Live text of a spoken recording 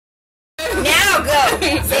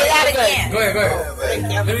good. Say that again. Go ahead.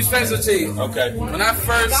 Let me explain this to you. Okay. When I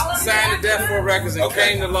first signed to Death Row Records and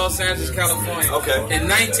came to Los Angeles, California, in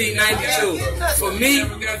 1992, for me,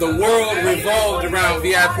 the world revolved around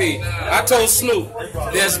VIP. I told Snoop,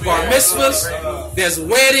 there's bar mitzvahs, there's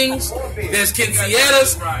weddings, there's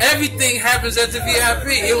quinceañeras, everything happens at the VIP.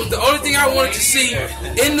 It was the only thing I wanted to see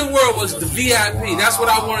in the world was the VIP. That's what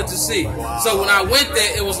I wanted to see. So when I went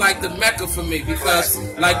there, it was like the Mecca for me because,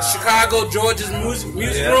 like Chicago, George's music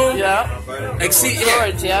room.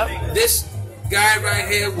 This guy right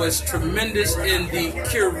here was tremendous in the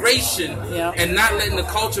curation and not letting the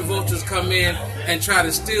culture vultures come in and try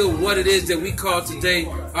to steal what it is that we call today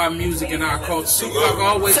our music and our culture. Tupac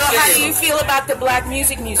always said. So how do you feel about the Black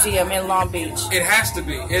Music Museum in Long Beach? It has to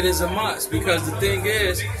be. It is a must because the thing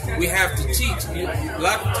is, we have to teach. A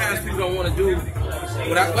lot of times people don't want to do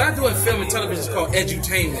what I do in film and television is called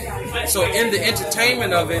edutainment. So in the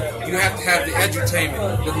entertainment of it, you have to have the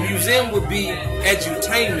edutainment. The museum would be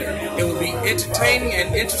edutainment. It would be entertaining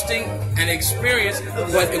and interesting and experience,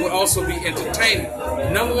 but it would also be entertaining.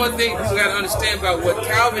 Number one thing people got to understand about what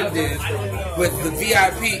Calvin did with the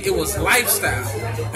VIP, it was lifestyle.